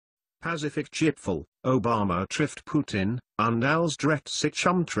Pazifik Gipfel Obama trifft Putin, und als dreht sich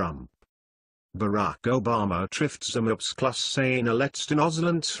Trump. Barack Obama trifft zum Abschluss seiner letzten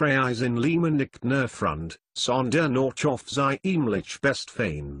Auslandsreise in Lima nicht nur Freund, sondern auch auf ziemlich best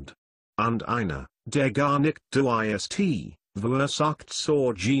Feind. Und einer, der gar nicht du ist, sagt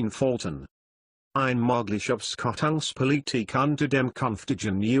Sorgen Fulton. Ein möglicher Abschottungspolitik unter dem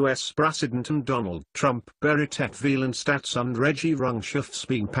künftigen US-Präsidenten Donald Trump berichtet vielen Staats- und Regierungschefs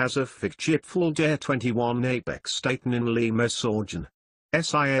beim Pazifik Gipfel der 21 APEC-Staaten in Lima sorgen.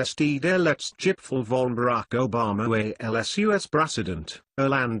 SISD der letzte Gipfel von Barack Obama als US-Präsident,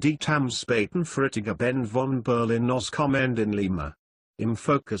 erland die Tamspäten Fritiger Ben von Berlin auskommen in Lima. Im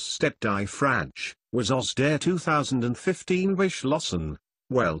Fokus steht die Frage, was aus der 2015 beschlossen,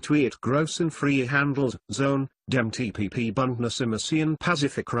 weltweit großen Freihandelszone, dem TPP-Bündnis im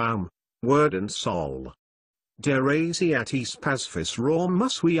Asien-Pazifikraum, werden soll. Der Asiatisch-Pazifisraum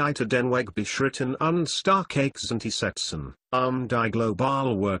muss weiter den Weg beschritten und stark Akzente setzen, die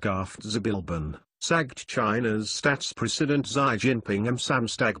globale Wirtschaft zu bilden, sagt Chinas Staatspräsident Xi Jinping am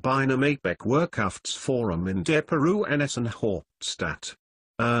Samstag bei einem APEC-Wirtschaftsforum in der peruanischen Hauptstadt.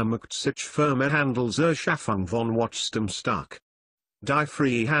 Macht sich für mehr Handelserschaffung von wachstum stark. Die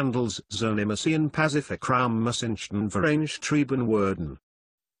Freihandelszone im Asien-Pazifikraum muss vorangetrieben werden.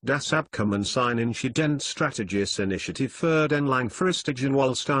 Das Abkommen ein Incident-Strategisches Initiative für den langfristigen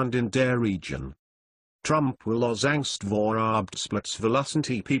Wohlstand in der Region. Trump will aus Angst vor Arbeitsplatz verlassen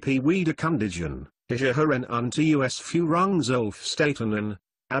TPP wiederkundigen, Herren und US-Führungsaufstäten,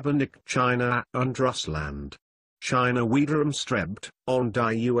 aber nicht China und Russland. China wiederum strebt, und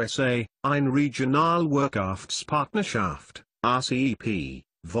die USA, ein Regionalwirtschaftspartnerschaft, RCEP,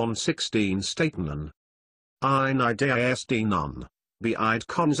 von 16 Staaten. Eine Idee ist die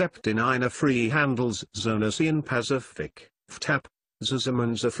Konzept in einer Freihandelszone in Pazifik, FTAP,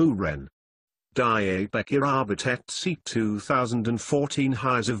 zusammenzuführen. Die APEC erarbeitet seit 2014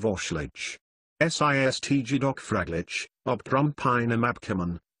 heiße Vorschläge. SIST jedoch fraglich, ob Trump einem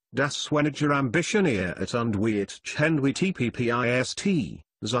Abkommen, das weniger ambitioniert und weitgehend wie TPP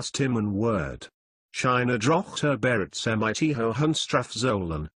zustimmen wird. China droht bereits mit hohen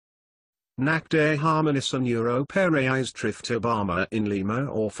Strafzöllen. Nach der harmonischen Europareise trifft Obama in Lima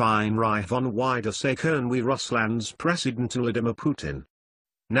auf ein Reihe von Widersachern wie Russlands Präsident Wladimir Putin.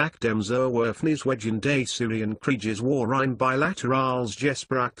 Nach dem Zerwürfnis wegen des Syrienkrieges war ein bilaterales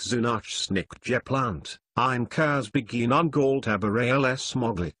Gespräch zunächst nicht geplant, ein Kursbeginn angeholt aber als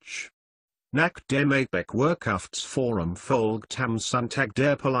möglich. Nach dem APEC-Wirtschaftsforum folgt am Sonntag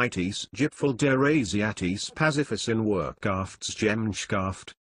der politische Gipfel der Asiatisch-Pazifischen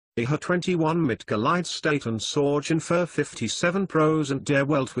Wirtschaftsgemeinschaft. 21 Mitgliedstaaten sorgen für 57% der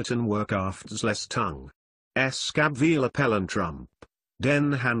weltweiten Wirtschaftsleistung. Es gab viele Appellen Trump,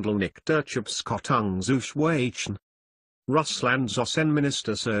 den Handel nicht durch Abschottung zu schwächen. Russlands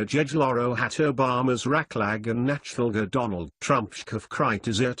Außenminister Sergei Lavrov hat Obamas Rücklage Nachfolger Donald Trump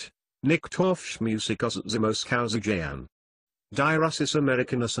kritisiert, nicht auf Musik aus dem Moskau zu gehen. Die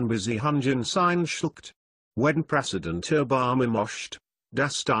russisch-amerikanischen Beziehungen sind schlecht. Wenn Präsident Obama möchte,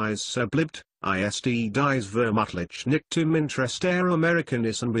 dass dies bleibt, ist dies vermutlich nicht im Interesse der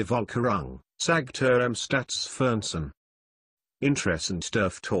amerikanischen Bevölkerung, sagt am Staatsfernsehen. Interessant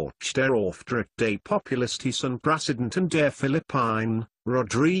dürfte auch der Auftritt der populistischen Präsidenten der Philippinen,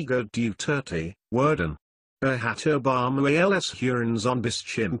 Rodrigo Duterte, werden. Hat Obama als Hurensohn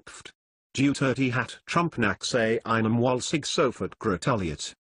beschimpft. Duterte hat Trump nach einem Walzig sofort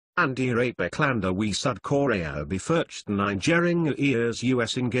gratuliert. And die APEC-Länder wie Südkorea befürchten ein geringeres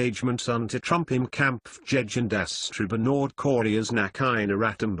US-Engagement unter Trump im Kampf gegen das Streben Nordkoreas nach einer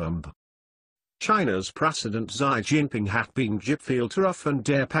Atombombe. Chinas Präsident Xi Jinping hat beim Gipfeltreffen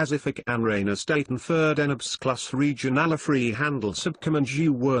der Pazifik-Anrainerstaaten für den Abschluss regionaler Freihandelsabkommen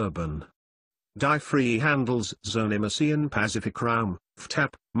geworben. Die Freihandelszone im Asien-Pazifikraum,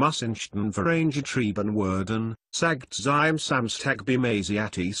 FTAP, muss vorangetrieben werden, sagt sie am Samstag beim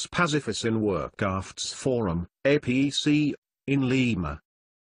Asiatisch-Pazifischen Wirtschaftsforum, APEC, in Lima.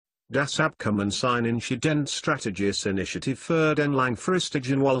 Das Abkommen ein Incident-Strategisches Initiative für den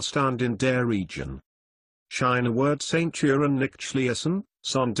langfristigen Wohlstand in der Region. China wird Türen nicht schließen,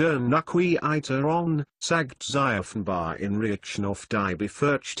 sondern noch weiter on, sagt sie offenbar in Reaktion auf die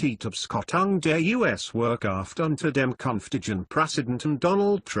befürchtete Abschottung der US-Wirtschaft unter dem künftigen Präsidenten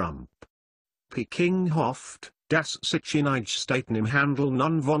Donald Trump. Peking hofft, dass sich in Staaten im Handel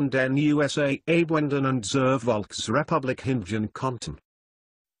nun von den USA abwenden und zur Volksrepublik hingehen konnten.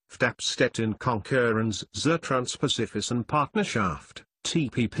 FTAP steht in Konkurrenz zur Transpazifischen Partnerschaft,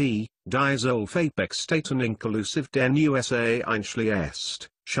 TPP, die auf APEC-Staaten inklusive den USA einschließt,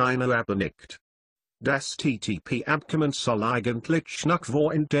 China aber nicht. Das TTP Abkommen soll eigentlich noch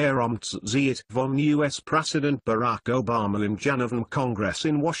vor in der Amtszeit von US-Präsident Barack Obama im Januar-Kongress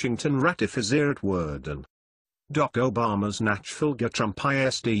in Washington ratifiziert werden. Doch Obamas Nachfolger Trump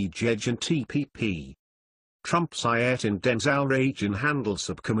ist gegen TPP. Trump sieht in den zahlreichen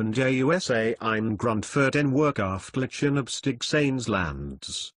Handelsabkommen der USA einen Grund für den wirtschaftlichen Abstieg seines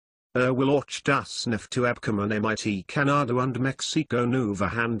Landes. Will auch das NAFTA-Abkommen mit Kanada und Mexiko nu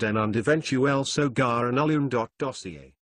verhandeln und eventuell sogar annullieren. Dossier